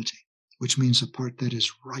personality, which means a part that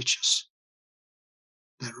is righteous,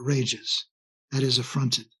 that rages, that is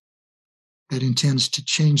affronted, that intends to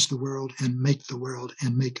change the world and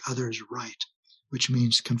make others right, which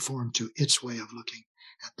means conform to its way of looking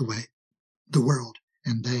at the way the world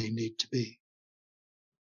and they need to be.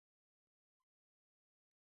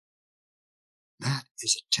 That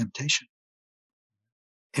is a temptation.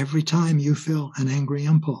 Every time you feel an angry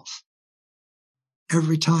impulse,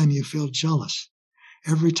 every time you feel jealous,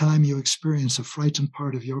 every time you experience a frightened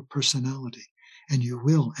part of your personality, and you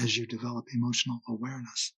will as you develop emotional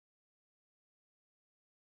awareness,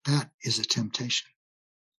 that is a temptation,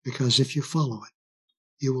 because if you follow it,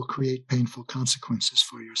 you will create painful consequences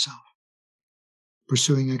for yourself.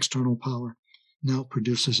 Pursuing external power now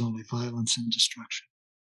produces only violence and destruction.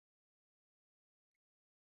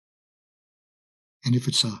 And if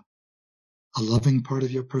it's a loving part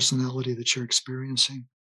of your personality that you're experiencing,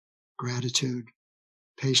 gratitude,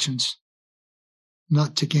 patience,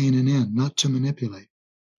 not to gain an end, not to manipulate,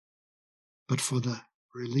 but for the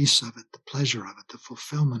release of it, the pleasure of it, the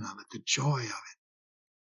fulfillment of it, the joy of it,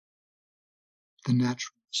 the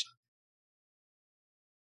naturalness of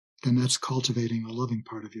it, then that's cultivating a loving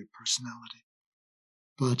part of your personality.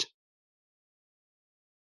 But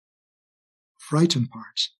frightened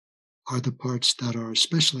parts are the parts that are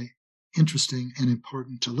especially interesting and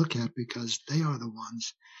important to look at, because they are the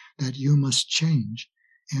ones that you must change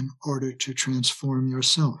in order to transform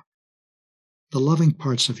yourself. The loving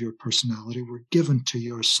parts of your personality were given to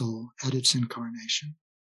your soul at its incarnation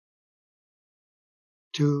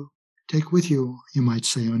to take with you, you might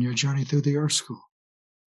say, on your journey through the earth school.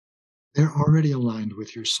 They're already aligned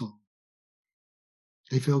with your soul.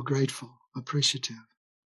 They feel grateful, appreciative.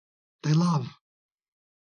 They love.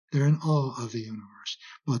 They're in awe of the universe.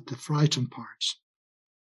 But the frightened parts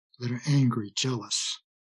that are angry, jealous,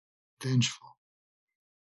 vengeful,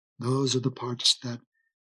 those are the parts that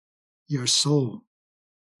your soul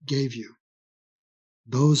gave you.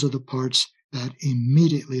 Those are the parts that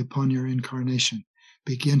immediately upon your incarnation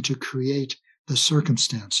begin to create the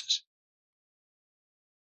circumstances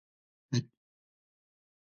that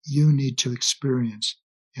you need to experience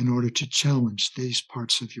in order to challenge these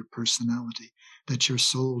parts of your personality that your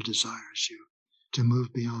soul desires you to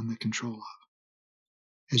move beyond the control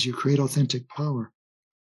of. As you create authentic power,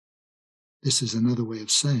 this is another way of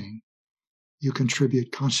saying you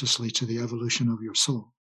contribute consciously to the evolution of your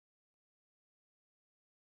soul.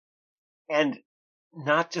 And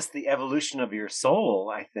not just the evolution of your soul,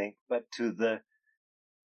 I think, but to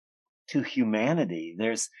humanity.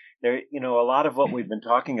 A lot of what we've been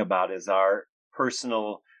talking about is our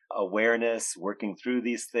personal awareness, working through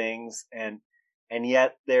these things, and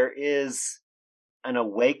yet there is an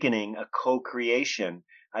awakening, a co-creation.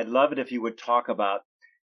 I'd love it if you would talk about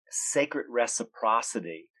sacred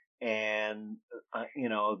reciprocity and what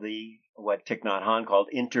Thich Nhat Hanh called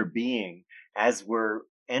interbeing, as we're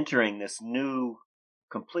entering this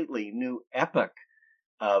completely new epoch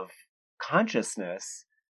of consciousness.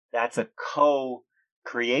 That's a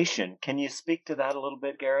co-creation. Can you speak to that a little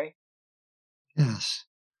bit, Gary? Yes.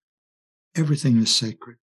 Everything is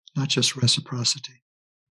sacred, not just reciprocity.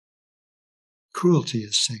 Cruelty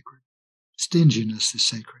is sacred. Stinginess is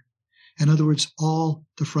sacred. In other words, all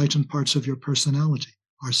the frightened parts of your personality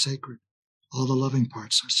are sacred. All the loving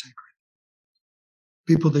parts are sacred.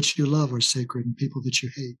 People that you love are sacred, and people that you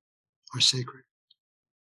hate are sacred.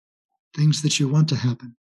 Things that you want to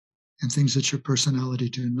happen and things that your personality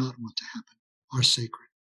do not want to happen are sacred.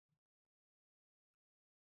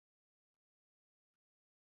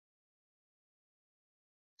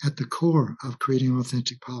 At the core of creating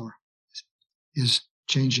authentic power is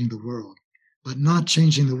changing the world, but not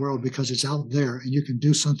changing the world because it's out there and you can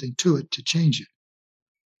do something to it to change it.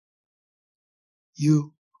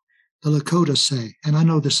 The Lakota say, and I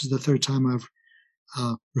know this is the third time I've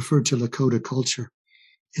referred to Lakota culture.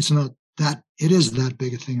 It is that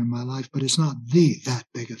big a thing in my life, but it's not that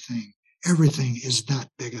big a thing. Everything is that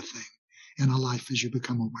big a thing in a life as you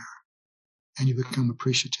become aware and you become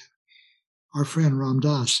appreciative. Our friend Ram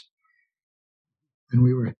Dass, and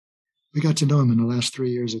we got to know him in the last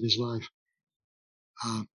 3 years of his life.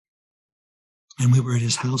 And we were at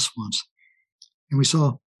his house once, and we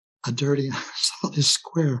saw this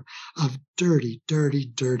square of dirty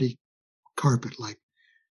carpet, like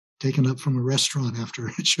taken up from a restaurant after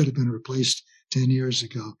it should have been replaced 10 years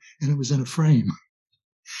ago. And it was in a frame.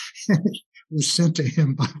 And it was sent to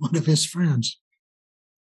him by one of his friends.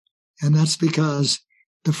 And that's because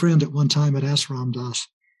the friend at one time had asked Ram Dass,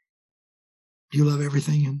 do you love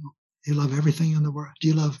everything in the world? Do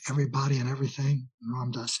you love everybody and everything? And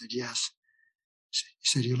Ram Dass said, yes. He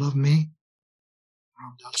said, you love me?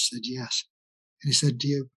 Ram Dass said, yes. And he said, do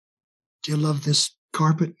you love this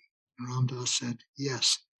carpet? And Ram Dass said,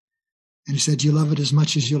 yes. And he said, do you love it as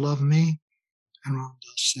much as you love me? And Ram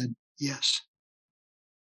Dass said, yes.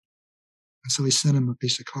 And so he sent him a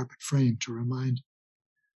piece of carpet frame to remind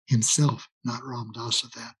himself, not Ram Dass,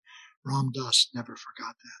 of that. Ram Dass never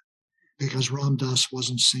forgot that, because Ram Dass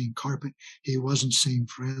wasn't seeing carpet, he wasn't seeing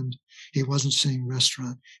friend, he wasn't seeing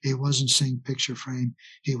restaurant, he wasn't seeing picture frame,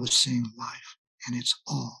 he was seeing life. And it's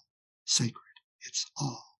all sacred. It's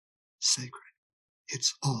all sacred.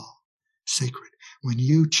 It's all sacred. When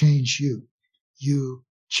you change you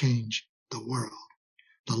change the world.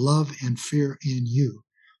 The love and fear in you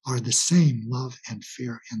are the same love and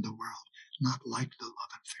fear in the world, not like the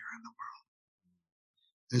love and fear in the world.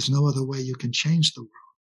 There's no other way you can change the world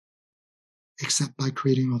except by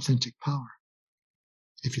creating authentic power.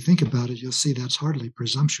 If you think about it, you'll see that's hardly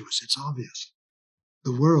presumptuous. It's obvious.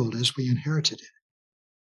 The world, as we inherited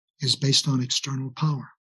it, is based on external power,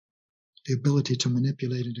 the ability to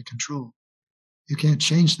manipulate and to control. You can't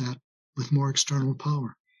change that with more external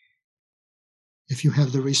power. If you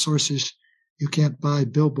have the resources You can't buy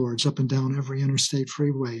billboards up and down every interstate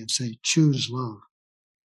freeway and say, choose love.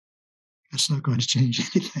 That's not going to change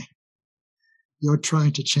anything. You're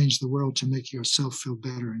trying to change the world to make yourself feel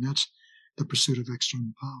better, and that's the pursuit of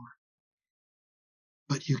external power.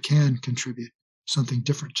 But you can contribute something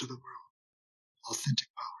different to the world, authentic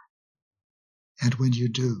power. And when you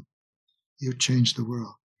do, you change the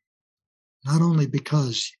world. Not only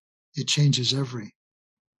because it changes every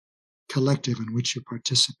collective in which you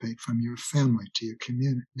participate, from your family to your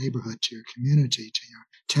neighborhood to your community to your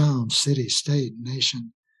town, city, state,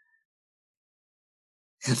 nation,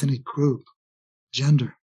 ethnic group,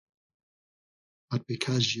 gender, but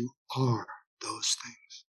because you are those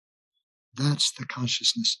things. That's the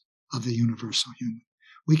consciousness of the universal human.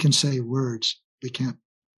 We can say words, we can't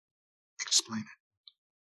explain it,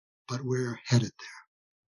 but we're headed there.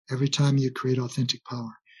 Every time you create authentic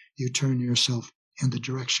power, you turn yourself in the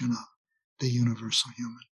direction of the universal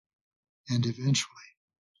human. And eventually,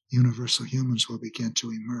 universal humans will begin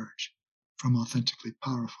to emerge from authentically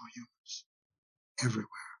powerful humans everywhere.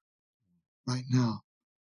 Right now,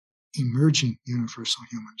 emerging universal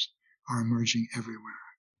humans are emerging everywhere.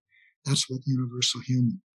 That's what Universal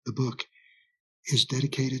Human, the book, is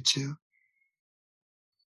dedicated to.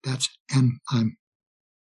 And I'm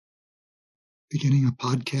beginning a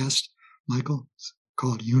podcast, Michael,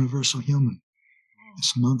 called Universal Human,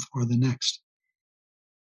 this month or the next.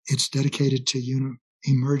 It's dedicated to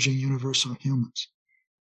emerging universal humans.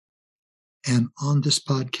 And on this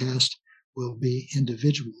podcast will be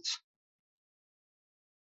individuals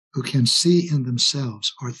who can see in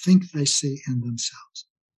themselves, or think they see in themselves,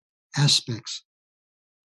 aspects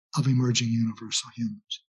of emerging universal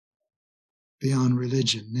humans beyond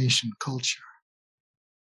religion, nation, culture,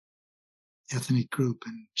 ethnic group,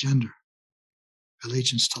 and gender,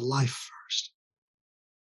 allegiance to life first.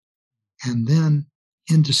 And then,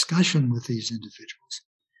 in discussion with these individuals,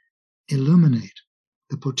 illuminate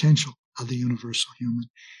the potential of the universal human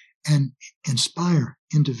and inspire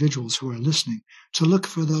individuals who are listening to look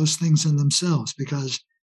for those things in themselves, because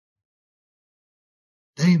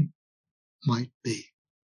they might be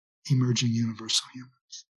emerging universal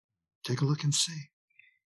humans. Take a look and see.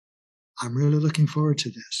 I'm really looking forward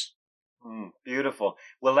to this. Beautiful.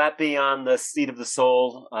 Will that be on the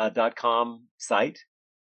seedofthesoul.com site?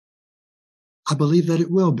 I believe that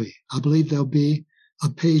it will be. I believe there'll be a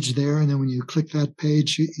page there, and then when you click that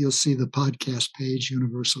page, you'll see the podcast page,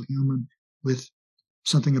 Universal Human, with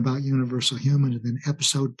something about Universal Human, and then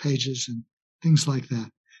episode pages and things like that.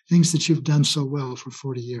 Things that you've done so well for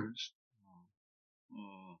 40 years.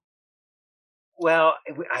 Well,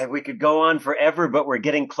 we could go on forever, but we're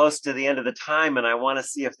getting close to the end of the time, and I want to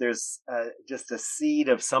see if there's just a seed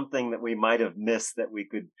of something that we might have missed that we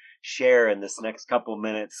could share in this next couple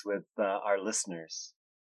minutes with our listeners.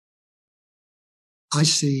 I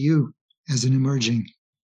see you as an emerging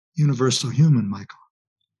universal human, Michael.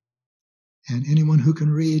 And anyone who can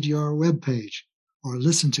read your webpage or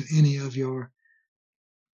listen to any of your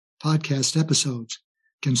podcast episodes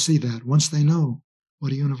can see that once they know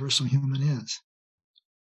what a universal human is.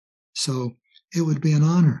 So it would be an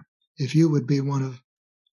honor if you would be one of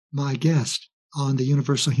my guests on the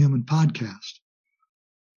Universal Human podcast.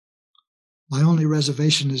 My only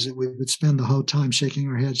reservation is that we would spend the whole time shaking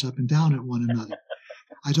our heads up and down at one another.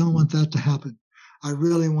 I don't want that to happen. I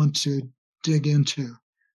really want to dig into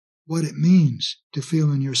what it means to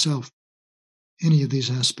feel in yourself any of these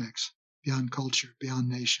aspects, beyond culture, beyond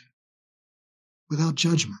nation, without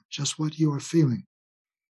judgment, just what you are feeling.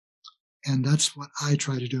 And that's what I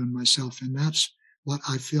try to do in myself, and that's what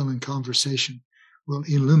I feel in conversation will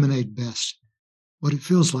illuminate best what it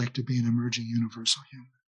feels like to be an emerging universal human.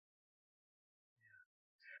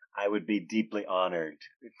 I would be deeply honored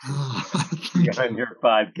to be on your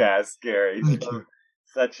podcast, Gary. Thank you.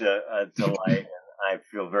 Such a delight, and I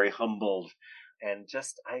feel very humbled. And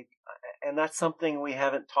and that's something we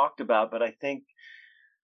haven't talked about, but I think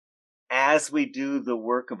as we do the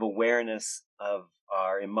work of awareness of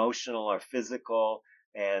our emotional, our physical,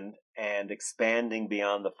 and expanding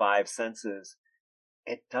beyond the five senses,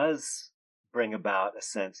 it does bring about a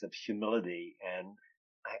sense of humility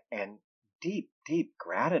and deep, deep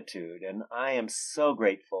gratitude. And I am so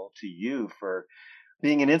grateful to you for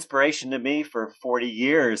being an inspiration to me for 40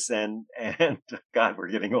 years. And God, we're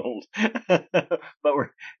getting old. But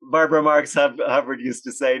Barbara Marx Hubbard used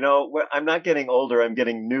to say, no, I'm not getting older, I'm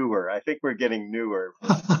getting newer. I think we're getting newer.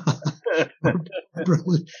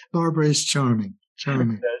 Barbara is charming. Yeah,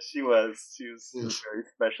 she was. She was a very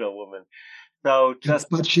special woman. So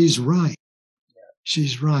but she's right. Yeah.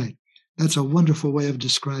 She's right. That's a wonderful way of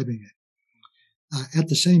describing it. At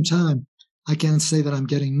the same time, I can't say that I'm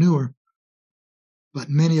getting newer but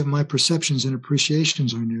many of my perceptions and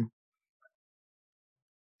appreciations are new.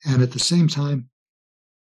 And at the same time,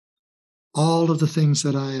 all of the things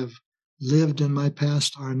that I have lived in my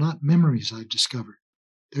past are not memories I've discovered.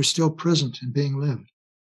 They're still present and being lived.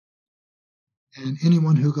 And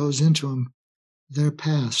anyone who goes into them, their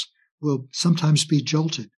past, will sometimes be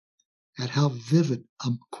jolted at how vivid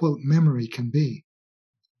a, quote, memory can be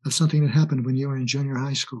of something that happened when you were in junior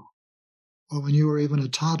high school or when you were even a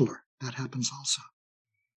toddler. That happens also.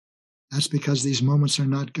 That's because these moments are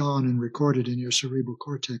not gone and recorded in your cerebral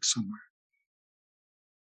cortex somewhere.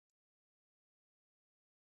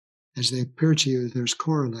 As they appear to you, there's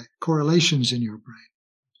correlations in your brain.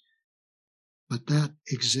 But that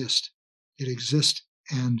exists. It exists,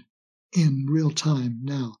 and in real time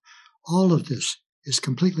now. All of this is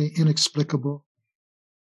completely inexplicable,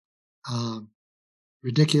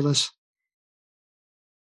 ridiculous,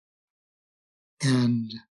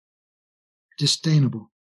 and disdainable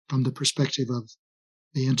from the perspective of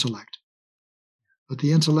the intellect. But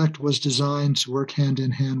the intellect was designed to work hand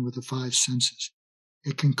in hand with the five senses.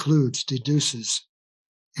 It concludes, deduces,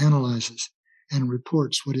 analyzes, and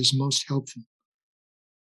reports what is most helpful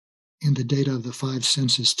in the data of the five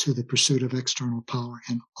senses to the pursuit of external power,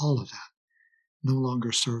 and all of that no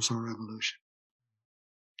longer serves our evolution.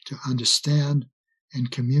 To understand and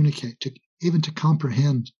communicate, even to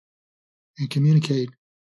comprehend and communicate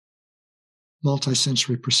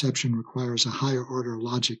multisensory perception requires a higher order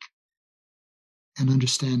logic and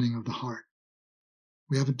understanding of the heart.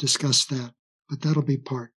 We haven't discussed that, but that'll be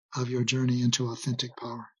part of your journey into authentic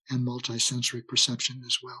power and multisensory perception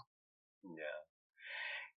as well.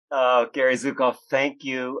 Yeah. Gary Zukav, thank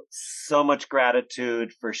you. So much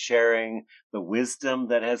gratitude for sharing the wisdom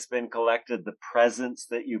that has been collected, the presence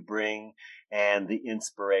that you bring, and the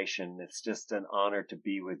inspiration. It's just an honor to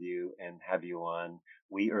be with you and have you on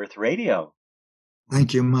We Earth Radio.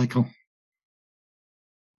 Thank you, Michael.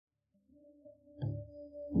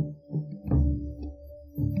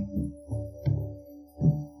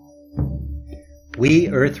 We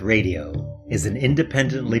Earth Radio is an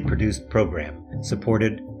independently produced program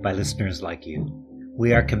supported by listeners like you.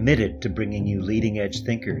 We are committed to bringing you leading-edge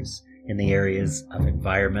thinkers in the areas of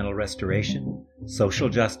environmental restoration, social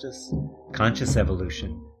justice, conscious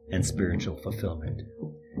evolution, and spiritual fulfillment.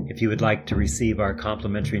 If you would like to receive our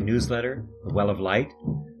complimentary newsletter, The Well of Light,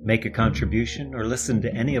 make a contribution, or listen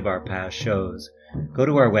to any of our past shows, go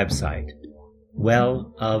to our website,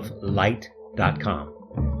 welloflight.com.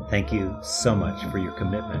 Thank you so much for your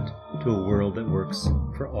commitment to a world that works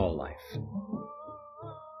for all life.